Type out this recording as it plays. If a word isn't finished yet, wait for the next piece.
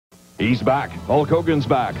He's back. Hulk Hogan's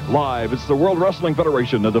back. Live, it's the World Wrestling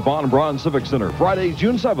Federation at the Von Braun Civic Center, Friday,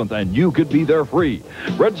 June 7th, and you could be there free.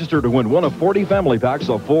 Register to win one of 40 family packs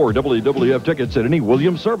of 4 WWF tickets at any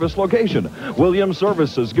Williams Service location. Williams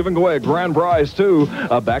Service is giving away a grand prize, too,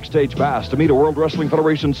 a backstage pass to meet a World Wrestling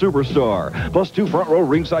Federation superstar, plus 2 front-row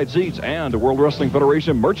ringside seats and a World Wrestling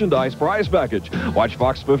Federation merchandise prize package. Watch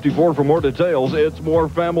Fox 54 for more details. It's more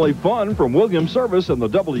family fun from Williams Service and the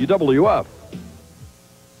WWF.